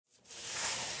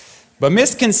But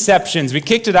misconceptions, we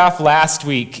kicked it off last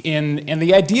week, and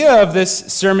the idea of this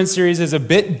sermon series is a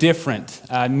bit different.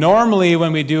 Normally,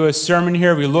 when we do a sermon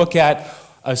here, we look at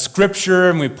a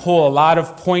scripture and we pull a lot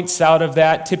of points out of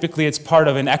that. Typically, it's part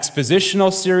of an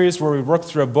expositional series where we work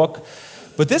through a book.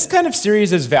 But this kind of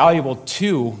series is valuable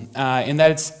too, in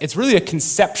that it's really a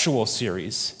conceptual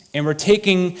series. And we're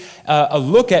taking a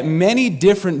look at many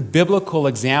different biblical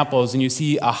examples, and you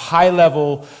see a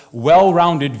high-level,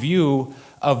 well-rounded view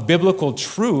of biblical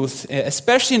truth,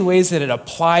 especially in ways that it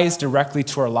applies directly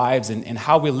to our lives and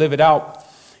how we live it out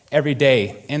every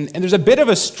day. And there's a bit of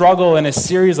a struggle in a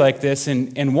series like this,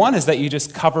 and one is that you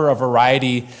just cover a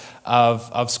variety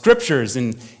of scriptures.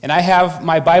 And I have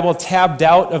my Bible tabbed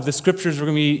out of the scriptures we're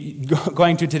going to be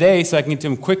going to today so I can get to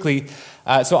them quickly.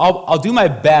 So I'll do my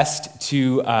best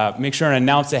to make sure and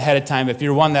announce ahead of time. If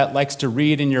you're one that likes to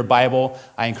read in your Bible,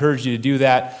 I encourage you to do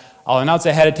that. I'll announce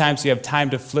ahead of time so you have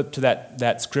time to flip to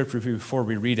that scripture before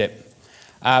we read it.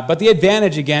 But the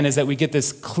advantage, again, is that we get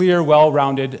this clear,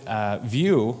 well-rounded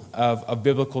view of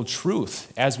biblical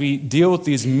truth as we deal with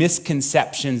these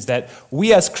misconceptions that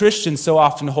we as Christians so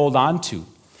often hold on to.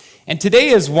 And today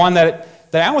is one that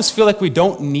I almost feel like we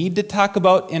don't need to talk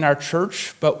about in our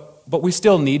church, but we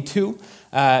still need to.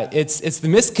 It's the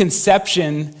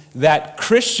misconception that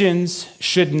Christians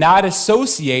should not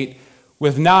associate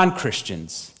with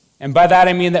non-Christians. And by that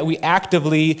I mean that we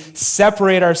actively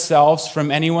separate ourselves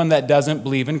from anyone that doesn't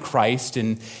believe in Christ,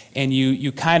 and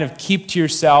you kind of keep to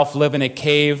yourself, live in a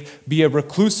cave, be a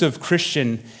reclusive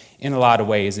Christian in a lot of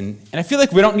ways. And I feel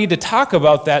like we don't need to talk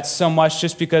about that so much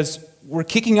just because we're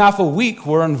kicking off a week.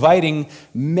 We're inviting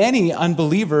many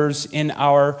unbelievers in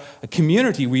our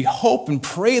community. We hope and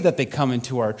pray that they come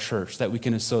into our church, that we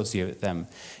can associate with them.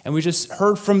 And we just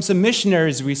heard from some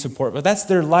missionaries we support, but that's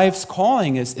their life's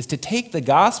calling, is to take the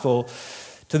gospel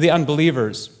to the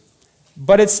unbelievers.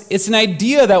 But it's an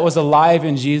idea that was alive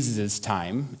in Jesus'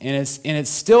 time, and it's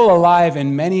still alive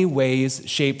in many ways,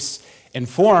 shapes, and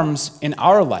forms in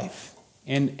our life.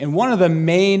 And one of the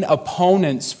main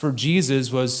opponents for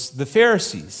Jesus was the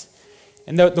Pharisees.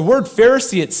 And the word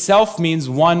Pharisee itself means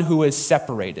one who is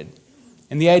separated.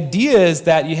 And the idea is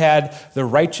that you had the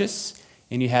righteous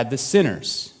and you had the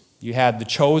sinners. You had the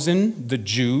chosen, the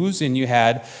Jews, and you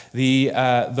had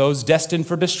those destined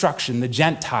for destruction, the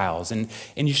Gentiles. And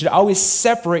you should always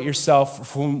separate yourself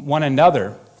from one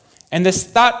another. And this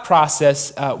thought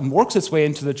process works its way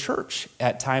into the church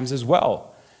at times as well.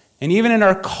 And even in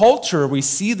our culture, we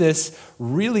see this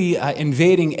really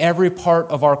invading every part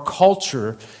of our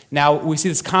culture. Now, we see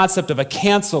this concept of a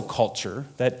cancel culture,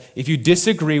 that if you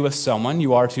disagree with someone,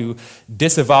 you are to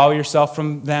disavow yourself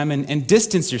from them and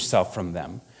distance yourself from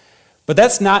them. But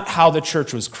that's not how the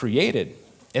church was created.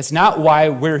 It's not why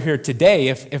we're here today.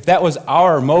 If that was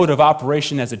our mode of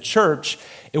operation as a church,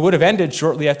 it would have ended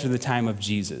shortly after the time of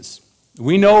Jesus.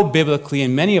 We know biblically,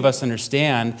 and many of us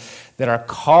understand, that our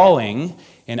calling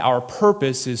and our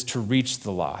purpose is to reach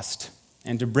the lost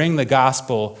and to bring the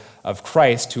gospel of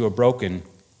Christ to a broken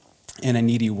and a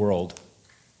needy world.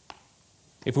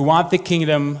 If we want the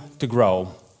kingdom to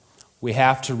grow, we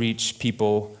have to reach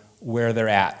people where they're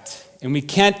at. And we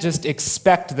can't just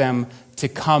expect them to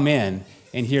come in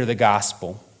and hear the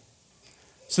gospel.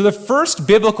 So the first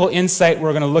biblical insight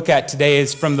we're going to look at today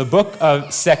is from the book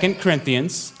of 2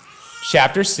 Corinthians,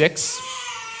 chapter 6.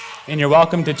 And you're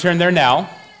welcome to turn there now.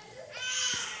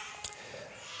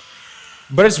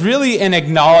 But it's really an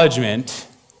acknowledgement,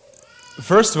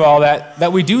 first of all,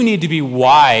 that we do need to be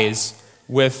wise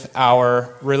with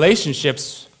our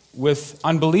relationships with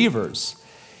unbelievers.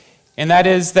 And that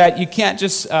is that you can't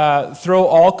just throw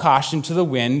all caution to the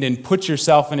wind and put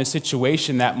yourself in a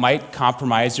situation that might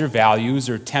compromise your values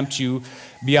or tempt you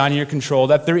beyond your control.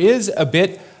 That there is a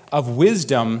bit of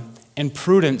wisdom and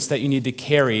prudence that you need to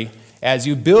carry as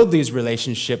you build these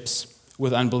relationships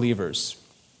with unbelievers.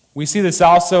 We see this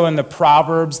also in the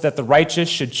Proverbs, that the righteous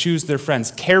should choose their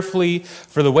friends carefully,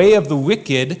 for the way of the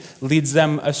wicked leads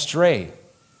them astray.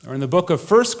 Or in the book of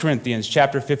 1 Corinthians,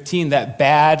 chapter 15, that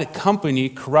bad company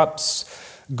corrupts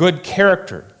good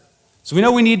character. So we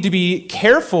know we need to be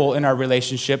careful in our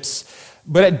relationships,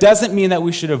 but it doesn't mean that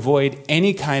we should avoid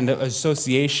any kind of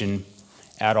association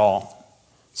at all.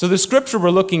 So the scripture we're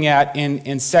looking at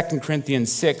in 2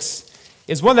 Corinthians 6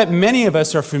 is one that many of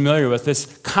us are familiar with,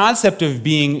 this concept of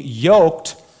being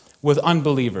yoked with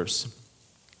unbelievers.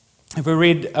 If we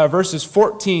read verses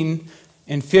 14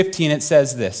 and 15, it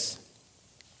says this: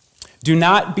 "Do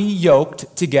not be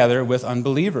yoked together with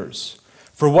unbelievers.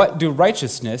 For what do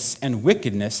righteousness and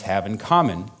wickedness have in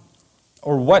common?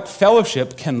 Or what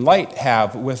fellowship can light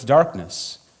have with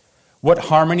darkness? What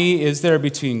harmony is there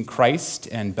between Christ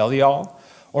and Belial?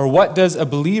 Or what does a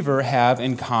believer have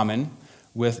in common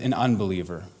with an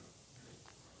unbeliever?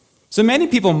 So many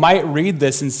people might read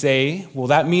this and say, well,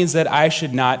 that means that I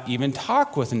should not even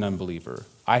talk with an unbeliever.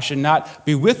 I should not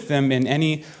be with them in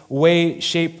any way,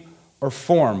 shape, or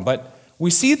form. But we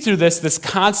see through this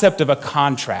concept of a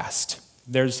contrast.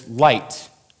 There's light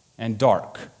and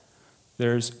dark.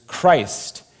 There's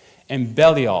Christ and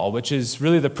Belial, which is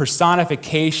really the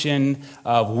personification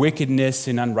of wickedness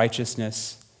and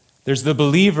unrighteousness. There's the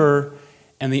believer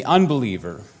and the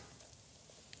unbeliever.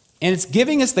 And it's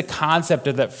giving us the concept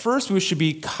of that first we should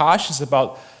be cautious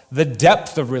about the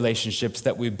depth of relationships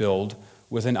that we build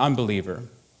with an unbeliever.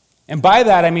 And by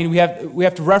that, I mean we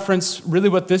have to reference really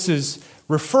what this is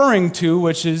referring to,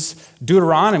 which is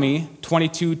Deuteronomy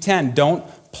 22:10. Don't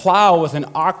plow with an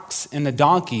ox and a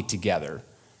donkey together.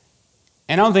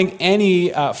 And I don't think any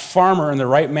farmer in their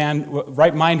right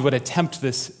mind would attempt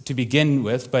this to begin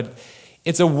with, but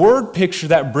it's a word picture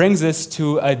that brings us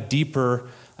to a deeper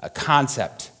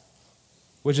concept,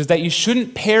 which is that you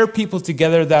shouldn't pair people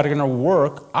together that are going to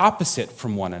work opposite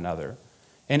from one another.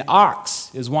 An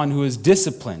ox is one who is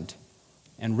disciplined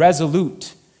and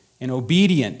resolute and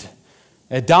obedient.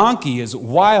 A donkey is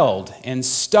wild and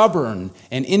stubborn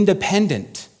and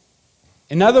independent.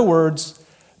 In other words,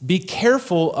 be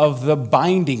careful of the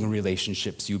binding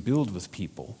relationships you build with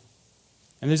people.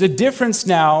 And there's a difference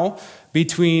now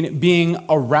between being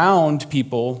around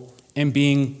people and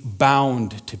being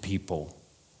bound to people.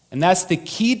 And that's the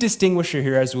key distinguisher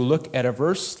here as we look at a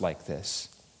verse like this.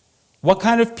 What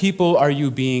kind of people are you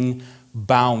being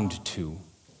bound to?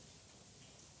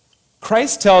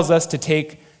 Christ tells us to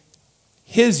take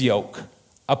his yoke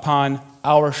upon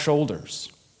our shoulders.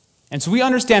 And so we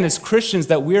understand as Christians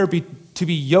that we are to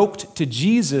be yoked to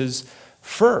Jesus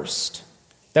first,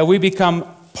 that we become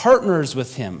partners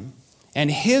with him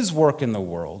and his work in the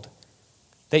world,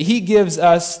 that he gives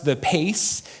us the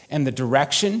pace and the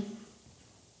direction,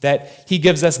 that he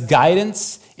gives us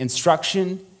guidance,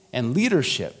 instruction, and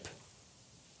leadership.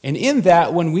 And in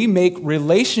that, when we make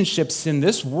relationships in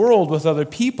this world with other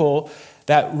people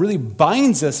that really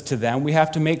binds us to them, we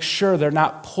have to make sure they're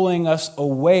not pulling us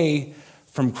away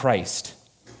from Christ.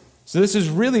 So this is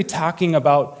really talking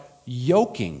about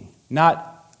yoking,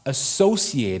 not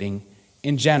associating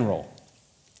in general.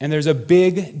 And there's a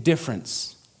big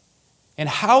difference. And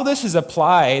how this is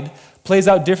applied plays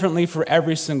out differently for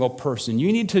every single person.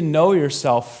 You need to know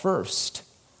yourself first.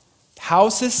 How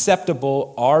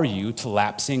susceptible are you to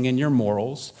lapsing in your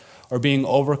morals or being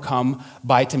overcome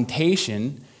by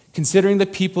temptation, considering the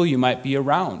people you might be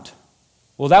around?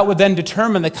 Well, that would then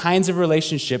determine the kinds of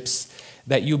relationships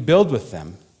that you build with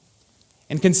them.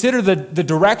 And consider the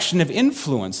direction of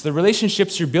influence, the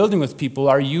relationships you're building with people.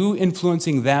 Are you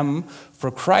influencing them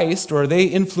for Christ, or are they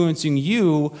influencing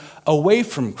you away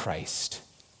from Christ?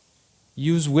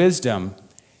 Use wisdom,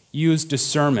 use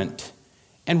discernment.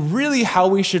 And really how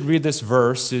we should read this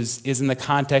verse is in the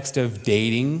context of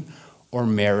dating or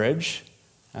marriage.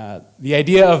 The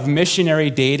idea of missionary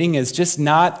dating is just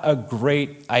not a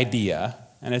great idea.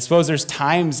 And I suppose there's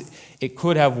times it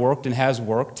could have worked and has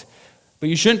worked. But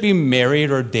you shouldn't be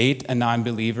married or date a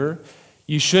non-believer.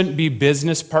 You shouldn't be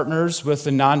business partners with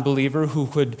a non-believer who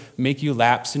could make you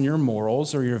lapse in your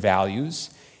morals or your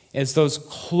values. It's those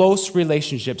close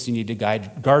relationships you need to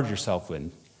guard yourself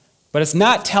with. But it's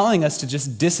not telling us to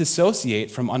just disassociate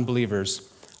from unbelievers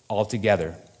altogether.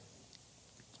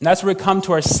 And that's where we come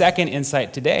to our second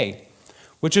insight today,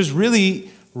 which is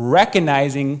really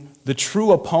recognizing the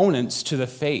true opponents to the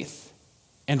faith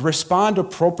and respond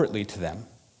appropriately to them.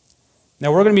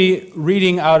 Now we're going to be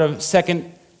reading out of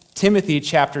 2 Timothy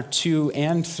chapter 2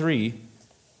 and 3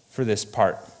 for this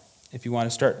part, if you want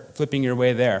to start flipping your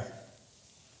way there.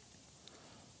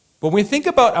 When we think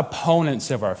about opponents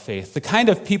of our faith, the kind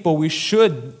of people we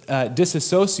should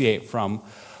disassociate from,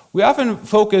 we often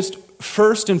focus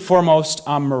first and foremost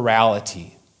on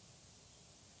morality.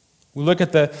 We look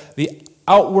at the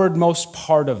outwardmost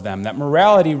part of them, that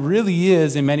morality really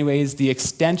is, in many ways, the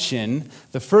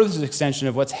furthest extension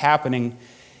of what's happening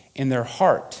in their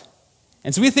heart.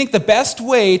 And so we think the best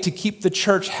way to keep the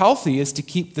church healthy is to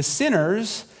keep the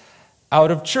sinners out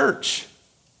of church.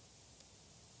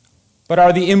 But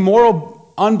are the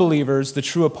immoral unbelievers the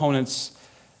true opponents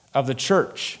of the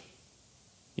church?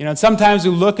 And sometimes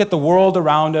we look at the world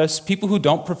around us, people who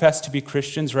don't profess to be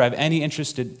Christians or have any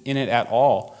interest in it at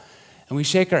all, and we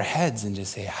shake our heads and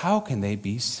just say, how can they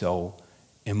be so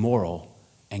immoral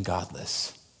and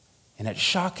godless? And it's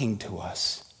shocking to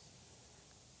us.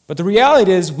 But the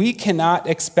reality is we cannot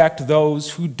expect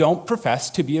those who don't profess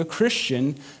to be a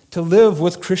Christian to live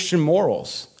with Christian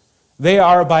morals. They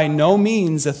are by no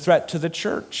means a threat to the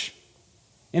church.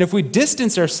 And if we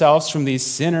distance ourselves from these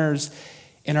sinners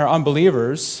and our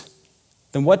unbelievers,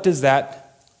 then what does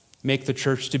that make the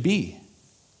church to be?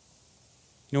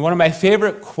 One of my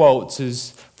favorite quotes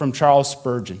is from Charles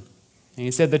Spurgeon. And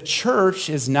he said, "The church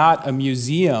is not a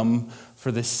museum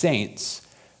for the saints,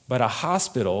 but a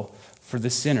hospital for the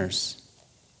sinners."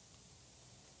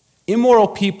 Immoral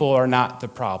people are not the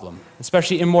problem,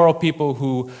 especially immoral people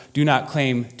who do not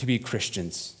claim to be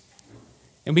Christians.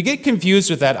 And we get confused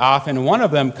with that often. One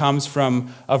of them comes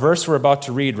from a verse we're about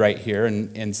to read right here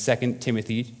in 2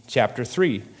 Timothy chapter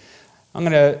 3. I'm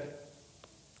going to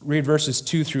read verses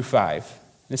 2 through 5.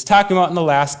 It's talking about in the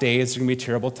last days, there's going to be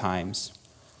terrible times.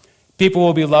 People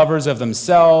will be lovers of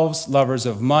themselves, lovers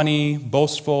of money,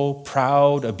 boastful,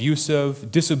 proud,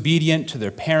 abusive, disobedient to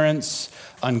their parents,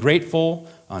 ungrateful,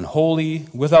 unholy,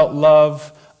 without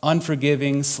love,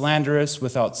 unforgiving, slanderous,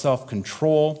 without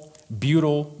self-control,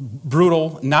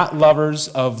 brutal, not lovers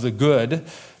of the good,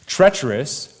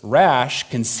 treacherous, rash,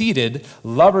 conceited,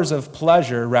 lovers of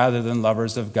pleasure rather than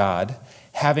lovers of God,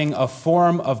 having a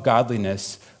form of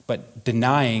godliness but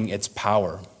denying its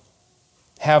power.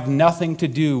 Have nothing to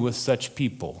do with such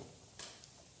people.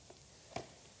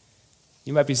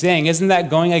 You might be saying, isn't that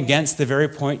going against the very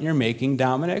point you're making,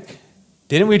 Dominic?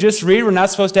 Didn't we just read we're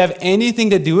not supposed to have anything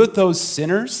to do with those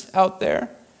sinners out there?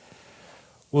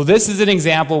 Well, this is an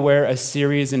example where a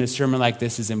series and a sermon like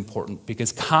this is important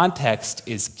because context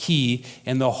is key,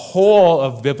 and the whole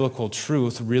of biblical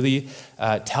truth really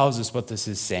tells us what this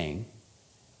is saying.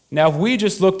 Now, if we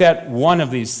just looked at one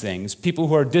of these things, people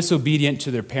who are disobedient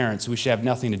to their parents, we should have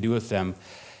nothing to do with them,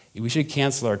 we should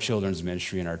cancel our children's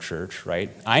ministry in our church, right?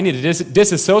 I need to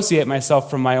disassociate myself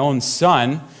from my own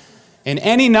son. And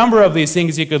any number of these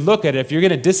things you could look at, if you're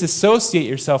going to disassociate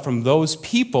yourself from those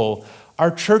people,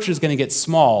 our church is going to get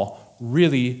small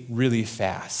really, really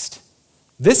fast.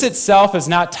 This itself is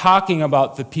not talking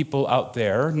about the people out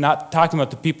there, not talking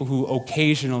about the people who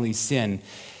occasionally sin.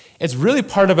 It's really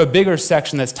part of a bigger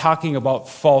section that's talking about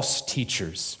false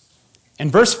teachers.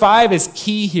 And verse 5 is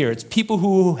key here. It's people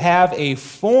who have a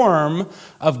form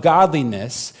of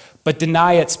godliness but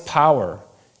deny its power.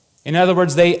 In other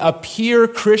words, they appear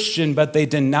Christian, but they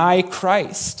deny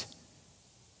Christ.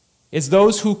 It's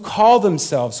those who call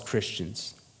themselves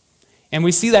Christians. And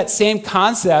we see that same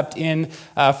concept in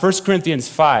 1 Corinthians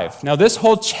 5. Now, this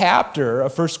whole chapter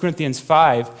of 1 Corinthians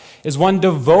 5 is one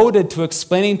devoted to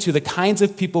explaining to the kinds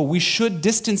of people we should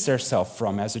distance ourselves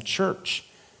from as a church.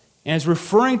 And is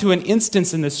referring to an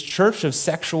instance in this church of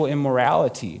sexual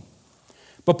immorality.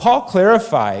 But Paul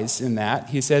clarifies in that.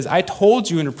 He says, I told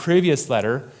you in a previous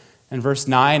letter, in verse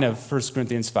 9 of 1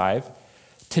 Corinthians 5,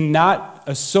 to not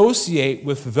associate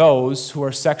with those who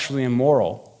are sexually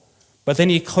immoral. But then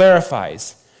he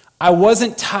clarifies, I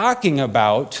wasn't talking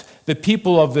about the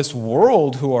people of this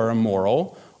world who are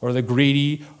immoral, or the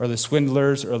greedy, or the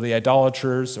swindlers, or the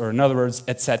idolaters, or in other words,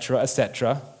 etc.,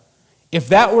 etc. If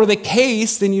that were the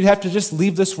case, then you'd have to just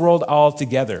leave this world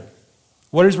altogether.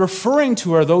 What he's referring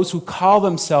to are those who call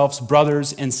themselves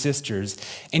brothers and sisters,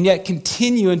 and yet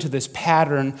continue into this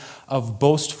pattern of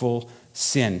boastful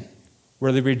sin,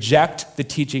 where they reject the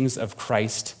teachings of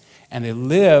Christ, and they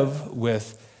live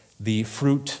with the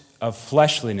fruit of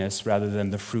fleshliness rather than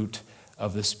the fruit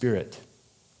of the Spirit.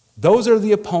 Those are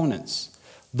the opponents.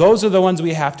 Those are the ones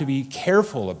we have to be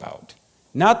careful about,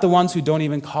 not the ones who don't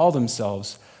even call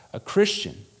themselves a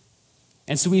Christian.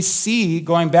 And so we see,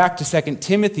 going back to 2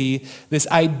 Timothy, this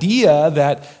idea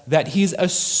that he's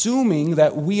assuming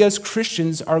that we as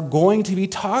Christians are going to be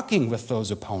talking with those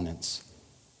opponents.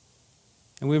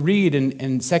 And we read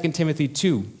in 2 Timothy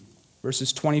 2,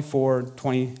 verses 24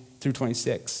 through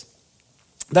 26.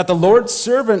 That the Lord's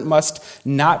servant must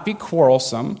not be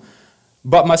quarrelsome,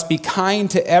 but must be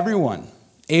kind to everyone,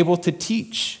 able to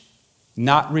teach,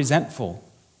 not resentful.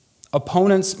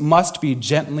 Opponents must be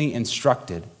gently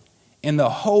instructed, in the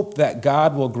hope that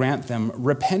God will grant them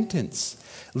repentance,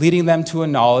 leading them to a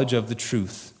knowledge of the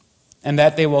truth, and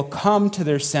that they will come to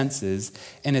their senses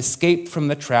and escape from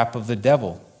the trap of the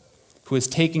devil, who is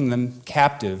taking them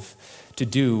captive to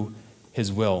do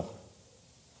his will.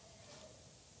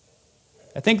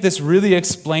 I think this really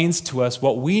explains to us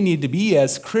what we need to be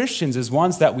as Christians as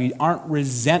ones that we aren't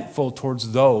resentful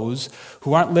towards those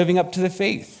who aren't living up to the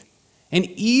faith. And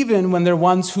even when they're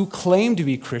ones who claim to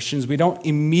be Christians, we don't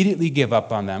immediately give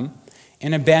up on them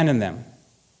and abandon them.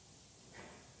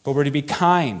 But we're to be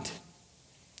kind,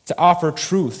 to offer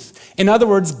truth. In other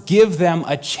words, give them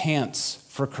a chance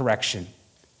for correction.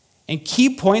 And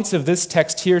key points of this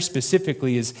text here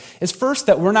specifically is first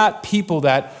that we're not people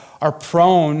that are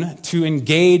prone to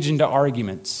engage into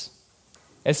arguments.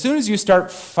 As soon as you start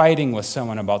fighting with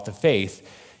someone about the faith,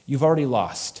 you've already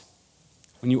lost.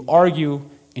 When you argue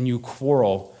and you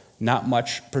quarrel, not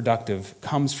much productive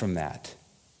comes from that.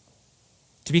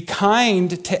 To be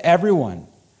kind to everyone.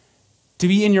 To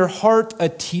be in your heart a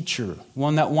teacher,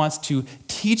 one that wants to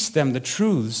teach them the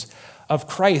truths of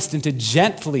Christ and to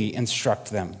gently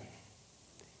instruct them.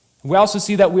 We also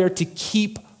see that we are to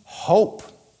keep hope.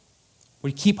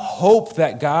 We keep hope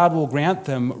that God will grant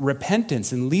them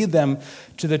repentance and lead them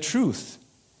to the truth.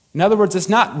 In other words, it's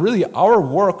not really our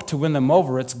work to win them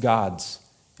over, it's God's.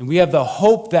 And we have the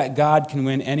hope that God can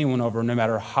win anyone over no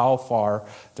matter how far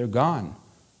they're gone.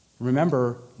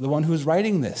 Remember, the one who's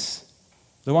writing this,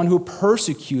 the one who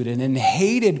persecuted and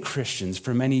hated Christians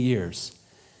for many years,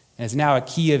 and is now a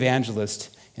key evangelist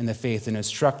in the faith and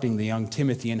instructing the young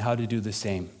Timothy in how to do the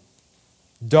same.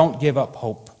 Don't give up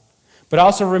hope. But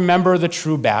also remember the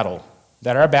true battle,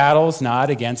 that our battle is not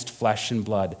against flesh and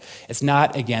blood. It's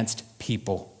not against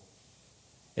people.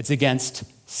 It's against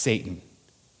Satan,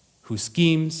 who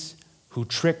schemes, who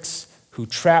tricks, who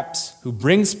traps, who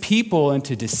brings people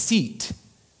into deceit.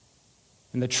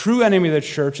 And the true enemy of the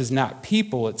church is not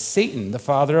people, it's Satan, the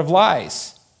father of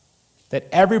lies. That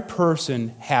every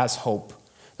person has hope,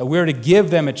 that we're to give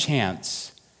them a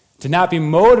chance, to not be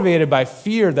motivated by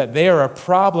fear that they are a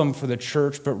problem for the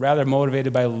church, but rather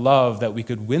motivated by love that we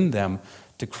could win them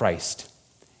to Christ.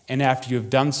 And after you have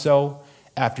done so,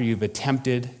 after you've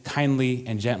attempted kindly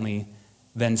and gently,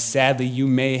 then sadly you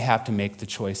may have to make the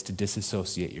choice to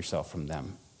disassociate yourself from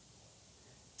them.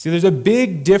 See, there's a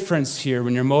big difference here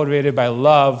when you're motivated by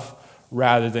love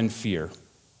rather than fear.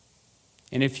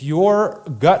 And if your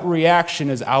gut reaction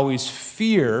is always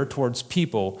fear towards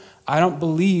people, I don't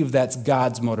believe that's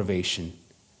God's motivation.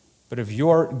 But if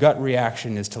your gut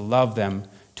reaction is to love them,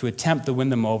 to attempt to win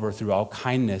them over through all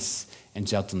kindness and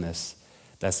gentleness,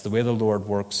 that's the way the Lord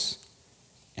works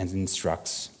and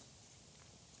instructs.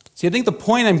 See, I think the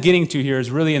point I'm getting to here is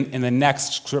really in the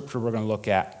next scripture we're going to look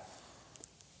at.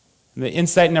 The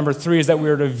insight number 3 is that we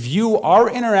are to view our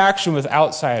interaction with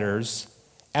outsiders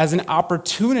as an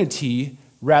opportunity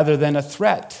rather than a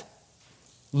threat.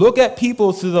 Look at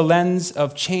people through the lens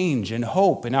of change and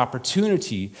hope and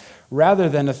opportunity rather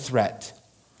than a threat.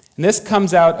 And this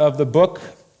comes out of the book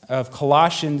of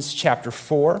Colossians chapter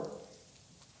 4.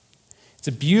 It's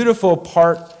a beautiful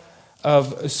part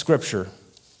of Scripture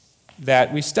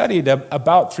that we studied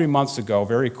about 3 months ago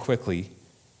very quickly.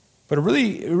 But it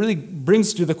really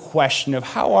brings to the question of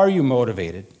how are you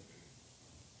motivated?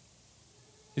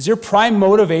 Is your prime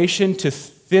motivation to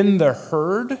thin the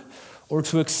herd or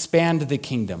to expand the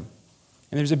kingdom?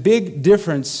 And there's a big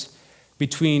difference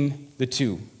between the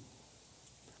two.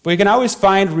 But we can always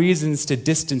find reasons to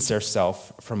distance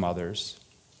ourselves from others.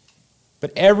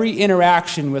 But every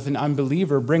interaction with an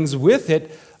unbeliever brings with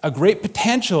it a great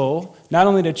potential not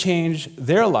only to change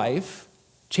their life,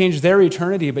 change their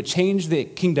eternity, but change the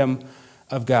kingdom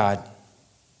of God.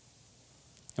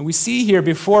 And we see here,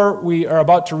 before we are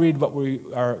about to read what we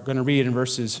are going to read in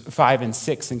verses 5 and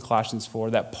 6 in Colossians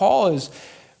 4, that Paul is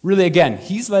really, again,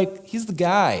 he's the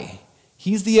guy.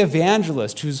 He's the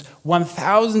evangelist who's won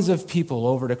thousands of people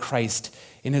over to Christ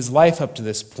in his life up to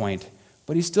this point.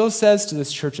 But he still says to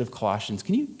this church of Colossians,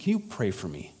 can you pray for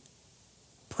me?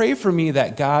 Pray for me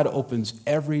that God opens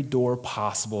every door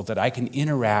possible, that I can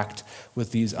interact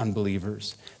with these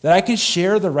unbelievers, that I can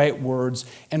share the right words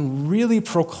and really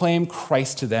proclaim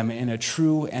Christ to them in a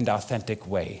true and authentic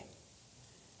way.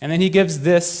 And then he gives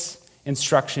this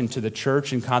instruction to the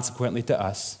church and consequently to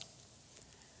us.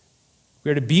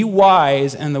 We are to be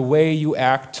wise in the way you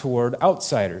act toward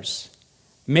outsiders.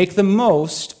 Make the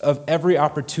most of every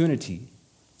opportunity.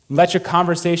 Let your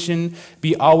conversation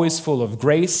be always full of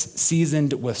grace,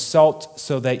 seasoned with salt,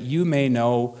 so that you may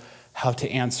know how to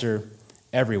answer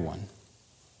everyone.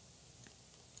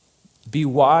 Be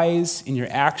wise in your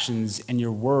actions and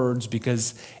your words,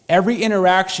 because every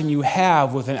interaction you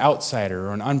have with an outsider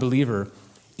or an unbeliever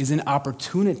is an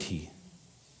opportunity.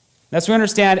 That's why we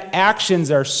understand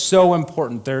actions are so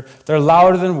important. They're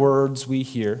louder than words we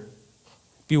hear.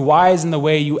 Be wise in the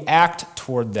way you act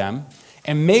toward them,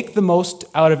 and make the most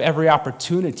out of every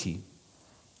opportunity.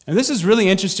 And this is really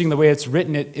interesting the way it's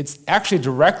written. It's actually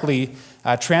directly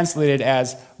translated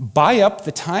as, buy up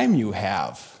the time you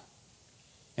have.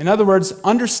 In other words,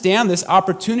 understand this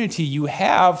opportunity you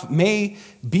have may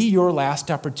be your last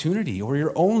opportunity or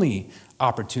your only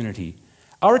opportunity.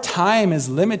 Our time is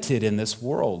limited in this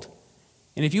world.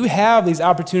 And if you have these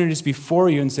opportunities before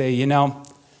you and say, I'm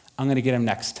going to get them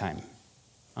next time.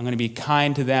 I'm going to be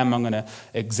kind to them. I'm going to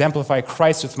exemplify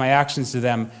Christ with my actions to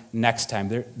them next time.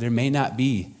 There may not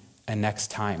be a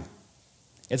next time.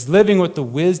 It's living with the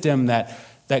wisdom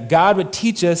that God would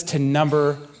teach us to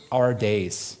number our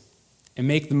days. and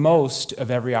make the most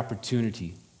of every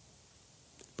opportunity.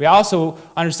 We also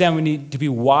understand we need to be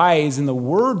wise in the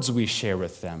words we share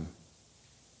with them.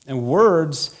 And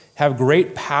words have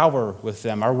great power with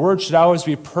them. Our words should always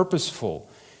be purposeful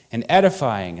and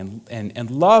edifying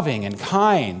and loving and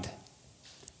kind.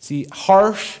 See,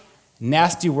 harsh,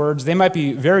 nasty words, they might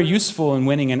be very useful in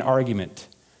winning an argument,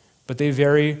 but they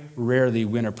very rarely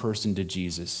win a person to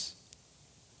Jesus.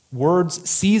 Words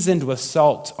seasoned with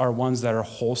salt are ones that are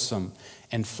wholesome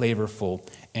and flavorful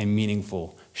and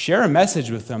meaningful. Share a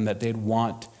message with them that they'd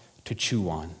want to chew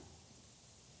on.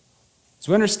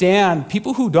 So we understand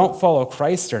people who don't follow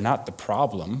Christ are not the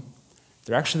problem.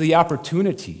 They're actually the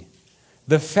opportunity.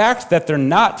 The fact that they're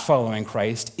not following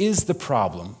Christ is the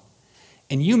problem.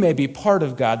 And you may be part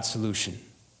of God's solution.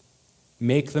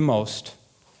 Make the most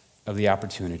of the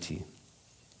opportunity.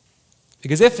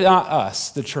 Because if not us,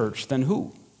 the church, then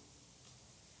who?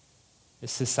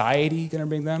 Is society going to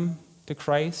bring them to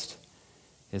Christ?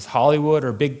 Is Hollywood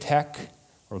or big tech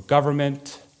or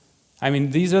government? I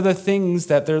mean, these are the things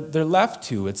that they're left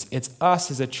to. It's us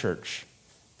as a church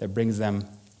that brings them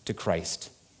to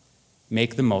Christ.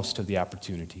 Make the most of the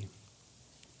opportunity.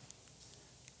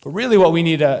 But really what we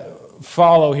need to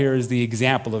follow here is the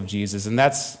example of Jesus, and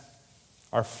that's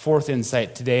our fourth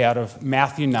insight today out of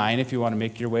Matthew 9, if you want to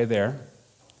make your way there.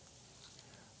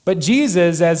 But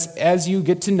Jesus, as you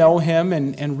get to know him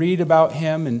and read about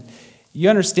him, and you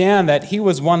understand that he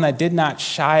was one that did not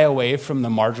shy away from the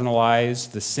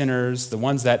marginalized, the sinners, the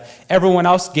ones that everyone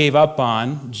else gave up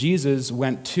on, Jesus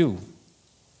went to.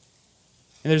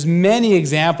 And there's many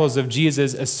examples of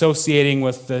Jesus associating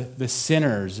with the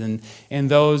sinners and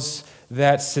those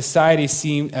that society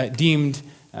deemed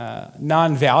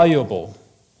non-valuable.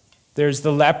 There's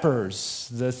the lepers,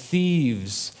 the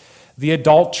thieves, the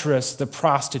adulterous, the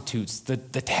prostitutes, the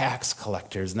tax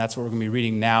collectors. And that's what we're going to be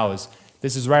reading now.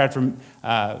 This is right after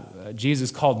Jesus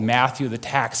called Matthew the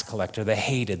tax collector, the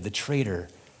hated, the traitor,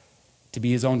 to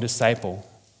be his own disciple.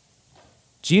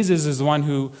 Jesus is the one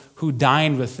who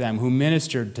dined with them, who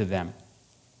ministered to them.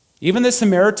 Even the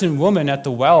Samaritan woman at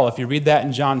the well, if you read that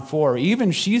in John 4,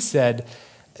 even she said,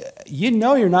 "You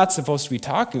know you're not supposed to be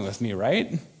talking with me,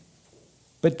 right?"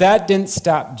 But that didn't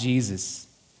stop Jesus.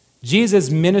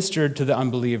 Jesus ministered to the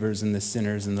unbelievers and the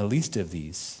sinners and the least of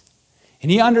these.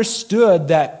 And he understood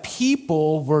that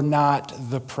people were not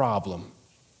the problem.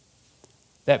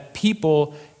 That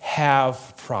people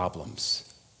have problems.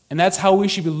 And that's how we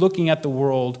should be looking at the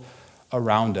world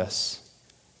around us.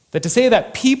 That to say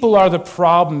that people are the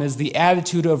problem is the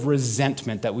attitude of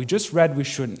resentment that we just read we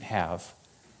shouldn't have.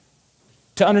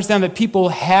 To understand that people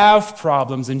have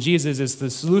problems and Jesus is the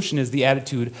solution is the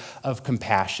attitude of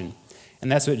compassion. And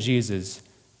that's what Jesus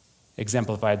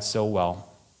exemplified so well.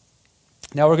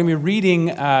 Now we're going to be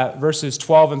reading verses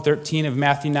 12 and 13 of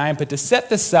Matthew 9, but to set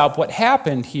this up, what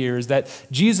happened here is that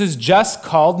Jesus just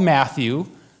called Matthew,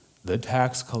 the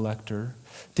tax collector,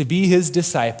 to be his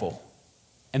disciple.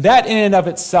 And that in and of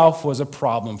itself was a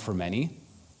problem for many.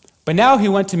 But now he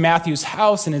went to Matthew's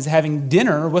house and is having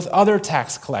dinner with other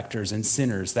tax collectors and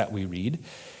sinners that we read.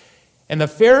 And the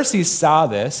Pharisees saw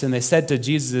this, and they said to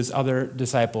Jesus' other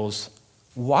disciples,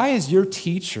 "Why is your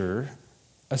teacher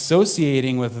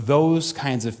associating with those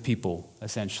kinds of people,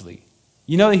 essentially?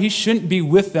 You know that he shouldn't be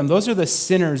with them. Those are the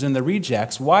sinners and the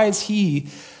rejects. Why is he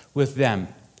with them?"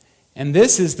 And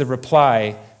this is the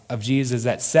reply of Jesus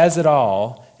that says it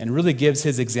all and really gives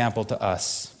his example to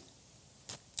us.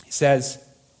 He says,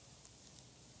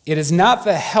 "It is not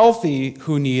the healthy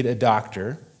who need a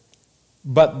doctor,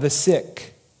 but the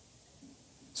sick.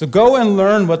 So go and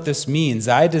learn what this means.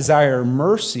 I desire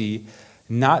mercy,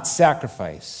 not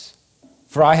sacrifice.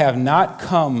 For I have not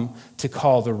come to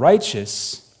call the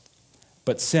righteous,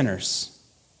 but sinners."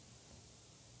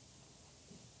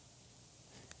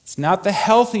 It's not the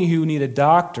healthy who need a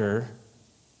doctor,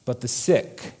 but the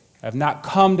sick. I have not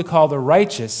come to call the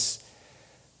righteous,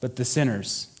 but the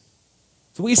sinners.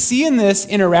 So what we see in this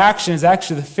interaction is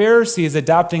actually the Pharisees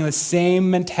adopting the same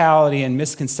mentality and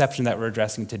misconception that we're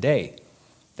addressing today.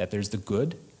 That there's the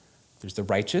good, there's the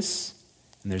righteous,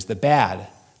 and there's the bad,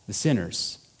 the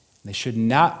sinners. They should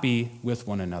not be with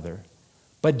one another.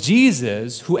 But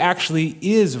Jesus, who actually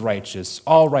is righteous,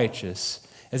 all righteous,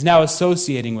 is now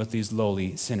associating with these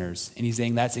lowly sinners. And he's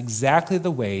saying that's exactly the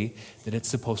way that it's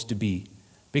supposed to be.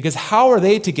 Because how are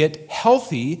they to get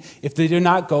healthy if they do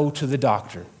not go to the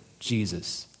doctor,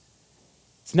 Jesus?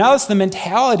 So now it's the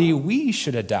mentality we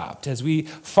should adopt as we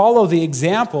follow the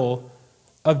example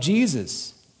of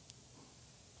Jesus.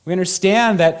 We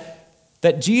understand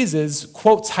that Jesus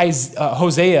quotes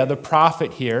Hosea, the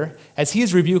prophet here, as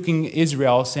he's rebuking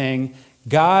Israel, saying,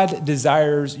 "God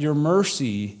desires your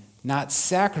mercy, not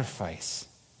sacrifice.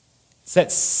 It's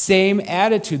that same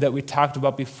attitude that we talked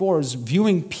about before, is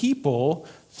viewing people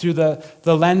through the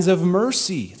lens of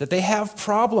mercy, that they have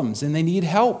problems and they need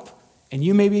help. And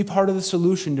you may be part of the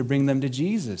solution to bring them to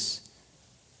Jesus.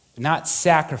 Not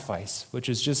sacrifice, which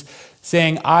is just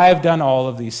saying, I've done all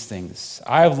of these things.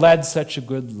 I've led such a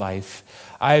good life.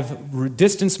 I've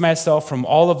distanced myself from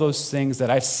all of those things, that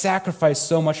I've sacrificed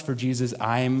so much for Jesus,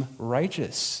 I'm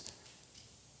righteous.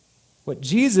 What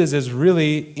Jesus is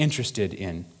really interested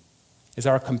in is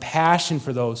our compassion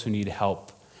for those who need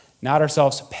help, not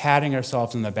ourselves patting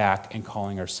ourselves on the back and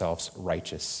calling ourselves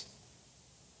righteous.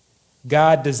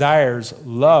 God desires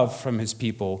love from his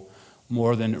people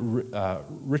more than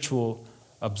ritual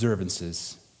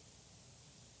observances.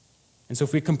 And so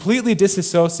if we completely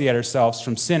disassociate ourselves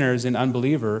from sinners and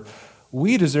unbeliever,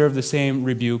 we deserve the same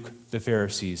rebuke the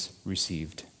Pharisees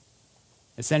received.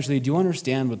 Essentially, do you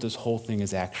understand what this whole thing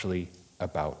is actually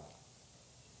about?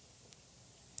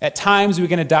 At times, we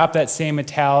can adopt that same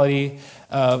mentality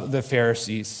of the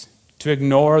Pharisees, to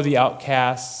ignore the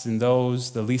outcasts and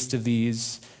those, the least of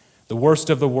these, the worst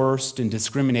of the worst, and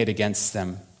discriminate against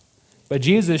them. But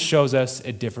Jesus shows us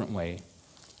a different way,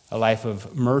 a life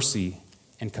of mercy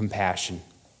and compassion.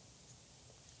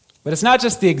 But it's not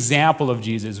just the example of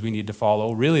Jesus we need to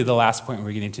follow. Really, the last point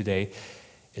we're getting today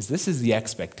is this is the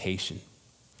expectation.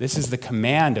 This is the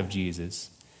command of Jesus.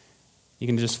 You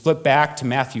can just flip back to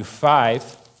Matthew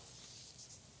 5.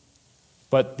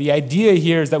 But the idea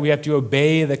here is that we have to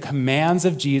obey the commands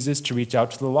of Jesus to reach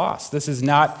out to the lost. This is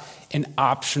not an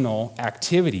optional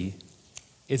activity.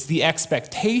 It's the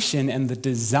expectation and the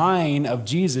design of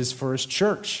Jesus for his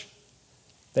church.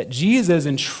 That Jesus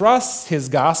entrusts his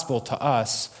gospel to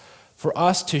us for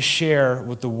us to share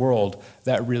with the world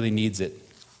that really needs it.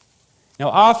 Now,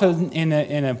 often in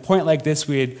a point like this,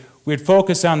 we'd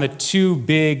focus on the two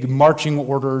big marching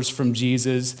orders from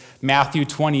Jesus. Matthew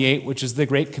 28, which is the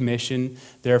Great Commission,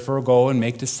 therefore go and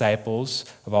make disciples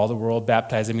of all the world,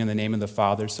 baptizing them in the name of the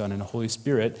Father, Son, and Holy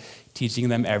Spirit, teaching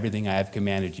them everything I have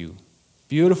commanded you.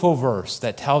 Beautiful verse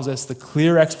that tells us the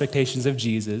clear expectations of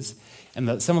Jesus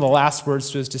and some of the last words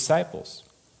to his disciples.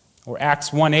 Or Acts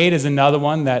 1:8 is another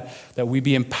one that we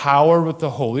be empowered with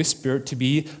the Holy Spirit to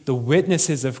be the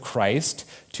witnesses of Christ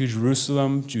to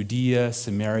Jerusalem, Judea,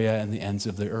 Samaria, and the ends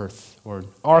of the earth. Or in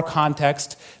our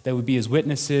context, that would be his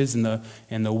witnesses in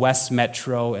the West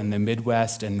Metro and the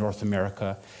Midwest and North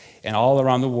America and all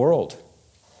around the world.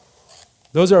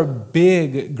 Those are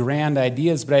big, grand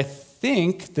ideas, but I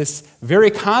think this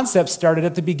very concept started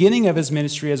at the beginning of his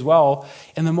ministry as well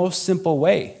in the most simple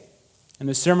way, in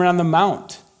the Sermon on the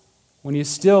Mount. When he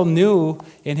still new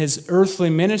in his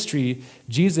earthly ministry,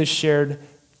 Jesus shared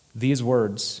these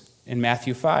words in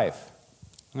Matthew 5.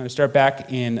 I'm going to start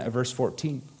back in verse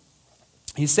 14.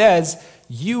 He says,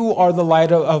 "You are the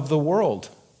light of the world.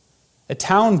 A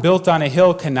town built on a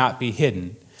hill cannot be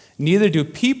hidden. Neither do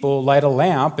people light a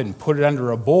lamp and put it under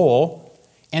a bowl.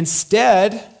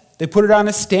 Instead, they put it on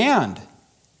a stand,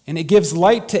 and it gives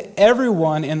light to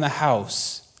everyone in the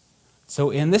house. So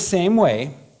in the same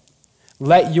way,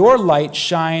 let your light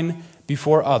shine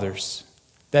before others,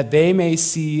 that they may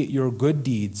see your good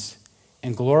deeds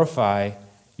and glorify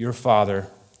your Father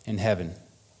in heaven."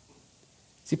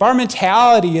 See, if our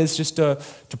mentality is just to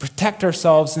protect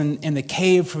ourselves in the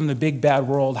cave from the big bad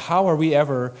world, how are we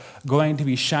ever going to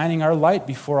be shining our light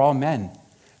before all men?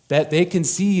 That they can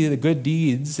see the good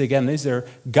deeds, again, these are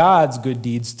God's good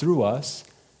deeds through us,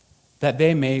 that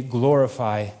they may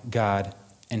glorify God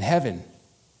in heaven.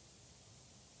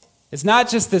 It's not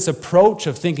just this approach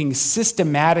of thinking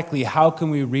systematically, how can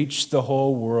we reach the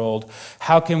whole world?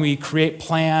 How can we create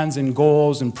plans and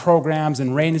goals and programs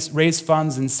and raise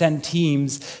funds and send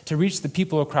teams to reach the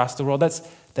people across the world?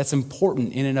 That's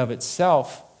important in and of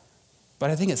itself, but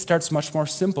I think it starts much more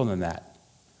simple than that.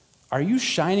 Are you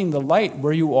shining the light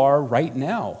where you are right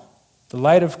now? The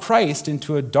light of Christ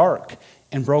into a dark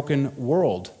and broken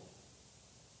world.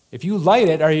 If you light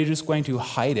it, are you just going to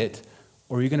hide it?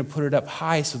 Or are you going to put it up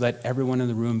high so that everyone in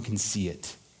the room can see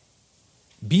it?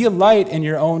 Be a light in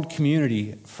your own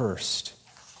community first.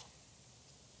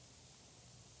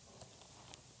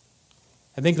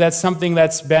 I think that's something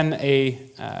that's been a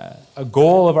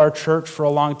goal of our church for a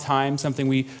long time, something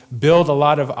we build a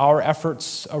lot of our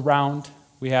efforts around.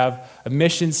 We have a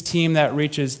missions team that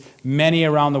reaches many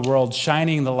around the world,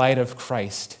 shining the light of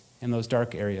Christ in those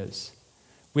dark areas.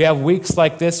 We have weeks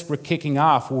like this we're kicking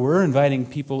off where we're inviting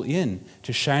people in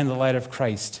to shine the light of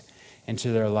Christ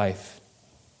into their life.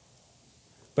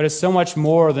 But it's so much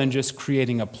more than just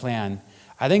creating a plan.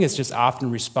 I think it's just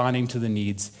often responding to the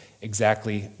needs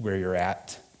exactly where you're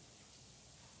at.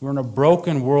 We're in a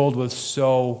broken world with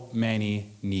so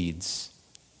many needs.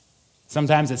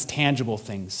 Sometimes it's tangible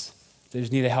things. They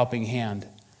just need a helping hand.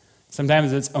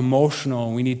 Sometimes it's emotional,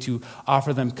 and we need to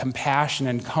offer them compassion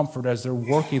and comfort as they're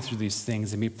working through these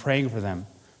things and be praying for them.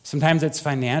 Sometimes it's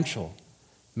financial.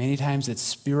 Many times it's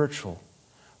spiritual.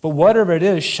 But whatever it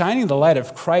is, shining the light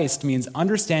of Christ means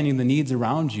understanding the needs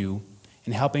around you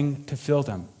and helping to fill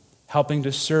them, helping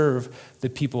to serve the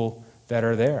people that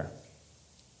are there.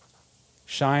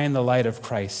 Shine the light of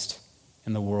Christ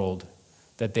in the world,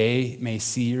 that they may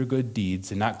see your good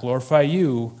deeds and not glorify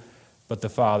you, but the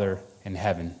Father in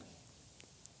heaven.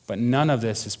 But none of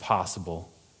this is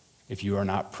possible if you are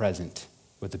not present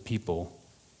with the people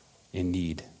in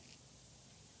need.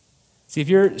 See, if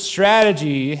your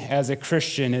strategy as a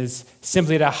Christian is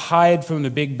simply to hide from the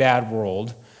big bad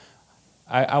world,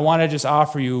 I want to just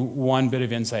offer you one bit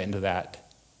of insight into that.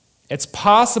 It's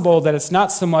possible that it's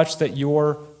not so much that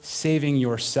you're saving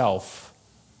yourself,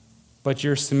 but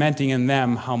you're cementing in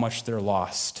them how much they're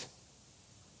lost.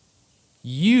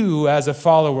 You, as a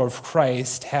follower of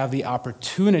Christ, have the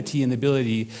opportunity and the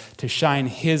ability to shine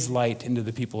his light into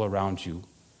the people around you.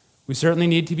 We certainly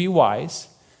need to be wise.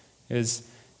 As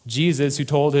Jesus, who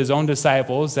told his own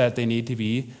disciples that they need to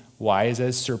be wise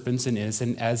as serpents and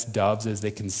innocent as doves as they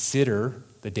consider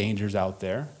the dangers out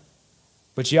there.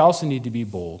 But you also need to be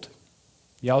bold.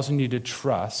 You also need to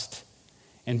trust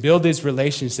and build these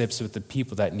relationships with the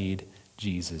people that need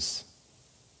Jesus.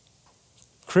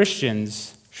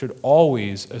 Christians should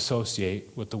always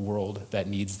associate with the world that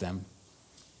needs them.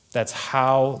 That's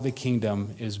how the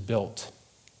kingdom is built.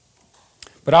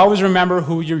 But always remember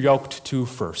who you're yoked to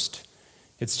first.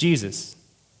 It's Jesus.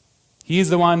 He's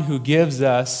the one who gives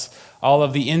us all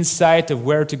of the insight of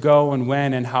where to go and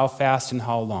when and how fast and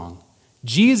how long.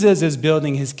 Jesus is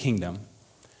building his kingdom,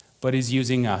 but he's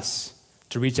using us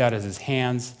to reach out as his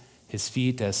hands, his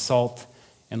feet, as salt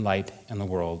and light in the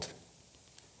world.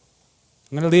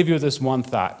 I'm going to leave you with this one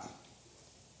thought.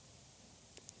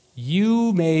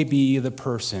 You may be the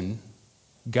person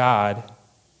God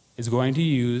is going to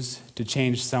use to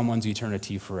change someone's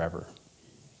eternity forever.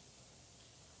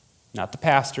 Not the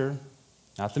pastor,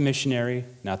 not the missionary,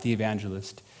 not the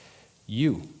evangelist.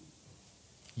 You.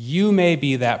 You may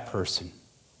be that person.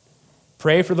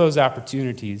 Pray for those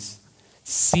opportunities,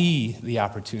 see the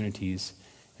opportunities,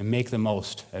 and make the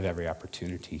most of every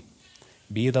opportunity.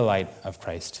 Be the light of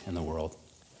Christ in the world.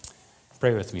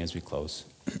 Pray with me as we close.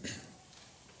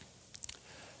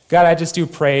 God, I just do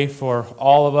pray for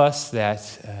all of us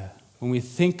that when we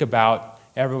think about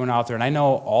everyone out there, and I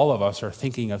know all of us are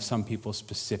thinking of some people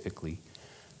specifically,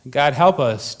 God, help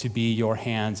us to be your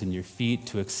hands and your feet,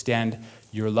 to extend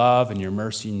your love and your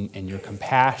mercy and your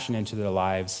compassion into their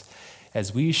lives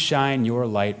as we shine your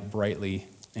light brightly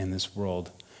in this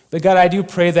world. But God, I do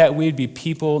pray that we'd be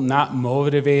people not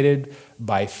motivated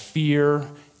by fear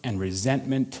and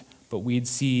resentment, but we'd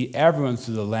see everyone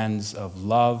through the lens of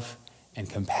love and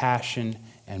compassion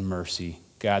and mercy.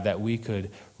 God, that we could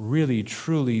really,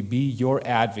 truly be your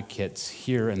advocates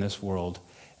here in this world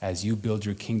as you build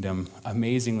your kingdom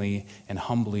amazingly and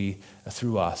humbly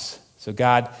through us. So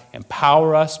God,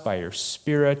 empower us by your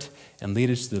Spirit and lead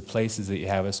us to the places that you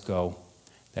have us go,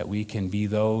 that we can be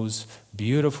those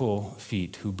beautiful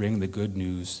feet who bring the good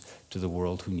news to the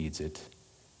world who needs it.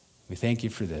 We thank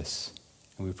you for this,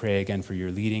 and we pray again for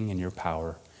your leading and your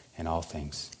power in all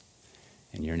things.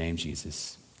 In your name,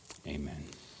 Jesus, amen.